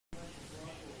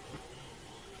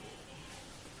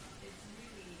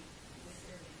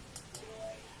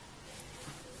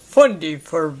Funding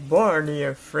for Barney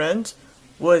and Friends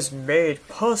was made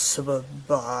possible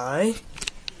by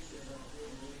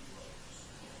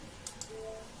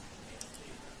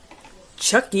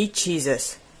Chuck E.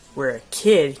 Cheese's, where a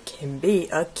kid can be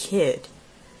a kid.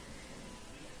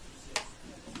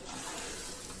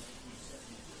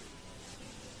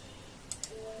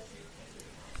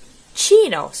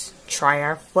 Cheetos. Try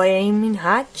our flaming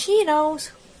hot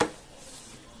Cheetos.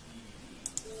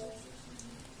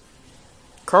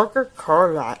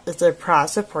 Coca-Cola is a proud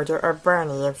supporter of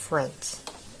Barney and Friends.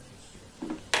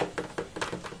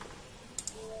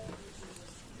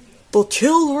 The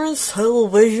Children's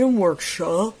Television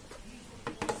Workshop.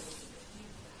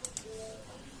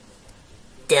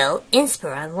 Dell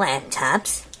Inspiron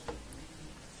laptops.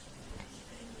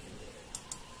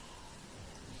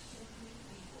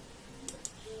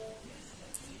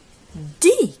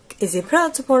 Deke is a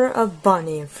proud supporter of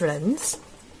Barney and Friends.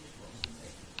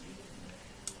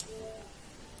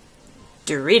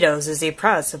 Doritos is a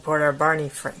proud supporter of Barney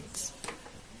and Friends.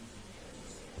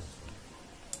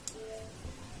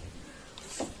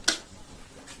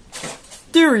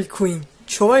 Dairy Queen,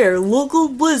 try our local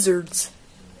blizzards.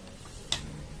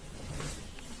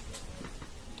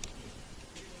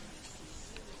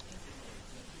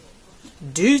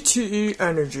 DTE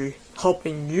Energy,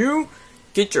 helping you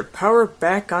get your power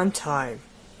back on time.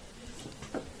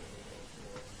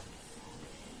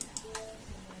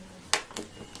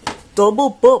 Double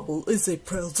Bubble is a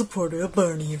proud supporter of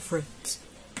Barney and Friends.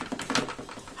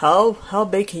 How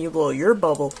big can you blow your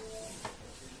bubble?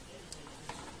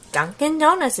 Dunkin'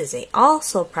 Donuts is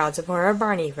also proud supporter of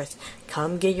Barney and Friends.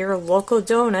 Come get your local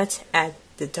donuts at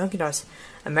the Dunkin' Donuts.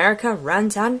 America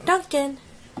runs on Dunkin'.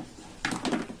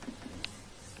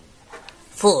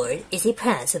 Ford is a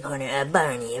proud supporter of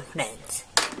Barney and Friends.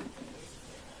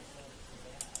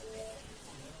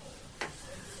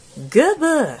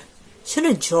 Gubba!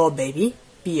 Shouldn't your baby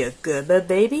be a Gubba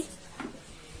baby?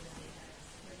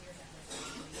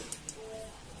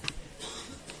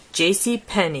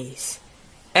 JCPenney's.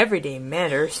 Everyday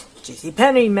matters.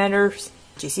 JCPenney matters.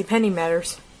 JCPenney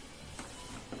matters.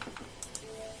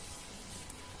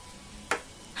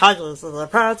 Hodges is a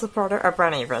proud supporter of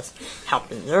Barney and Friends,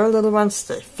 helping your little ones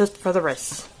stay fit for the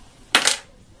race.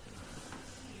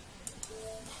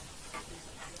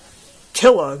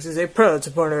 Kellogg's is a proud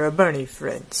supporter of Barney and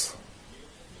Friends.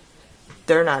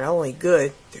 They're not only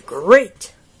good, they're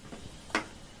great.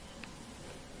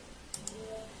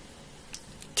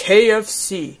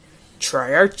 KFC,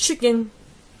 try our chicken.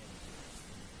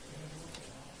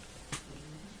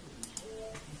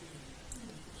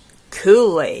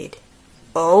 Kool-Aid.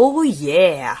 Oh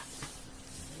yeah!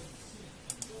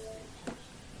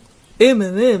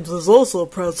 M&M's is also a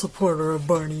proud supporter of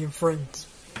Barney and Friends.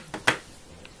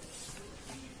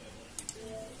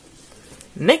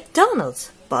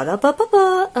 McDonald's.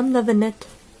 Ba-da-ba-ba-ba. I'm loving it.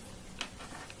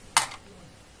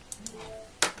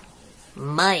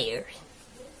 Meijer.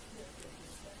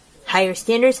 Higher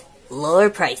standards, lower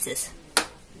prices.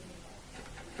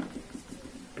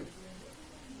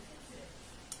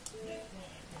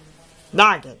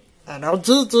 Noggin.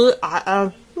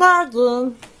 N-O-G-G-I-N.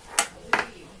 Noggin.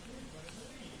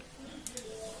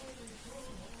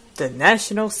 The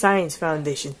National Science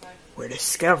Foundation, where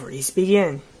discoveries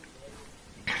begin.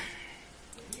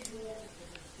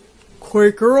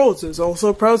 Quaker Oats is also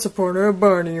a proud supporter of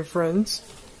Barney and Friends.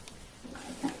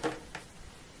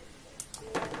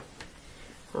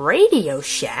 Radio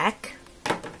Shack.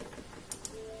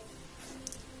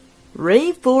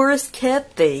 Rainforest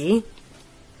Cafe.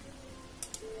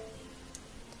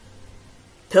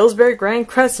 Pillsbury Grand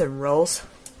Crescent Rolls.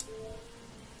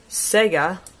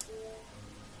 Sega.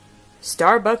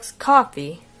 Starbucks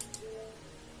Coffee.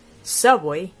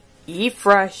 Subway. Eat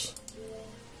Fresh.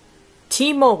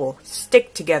 T-Mobile.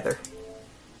 Stick Together.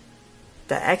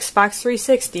 The Xbox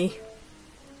 360.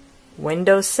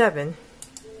 Windows 7.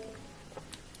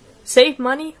 Save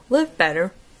money, live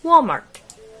better. Walmart.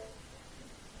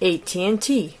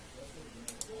 AT&T.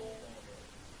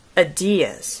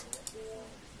 Adidas.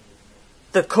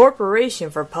 The Corporation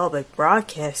for Public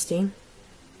Broadcasting.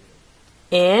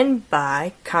 And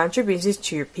by contributions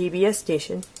to your PBS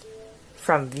station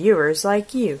from viewers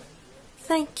like you.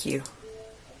 Thank you.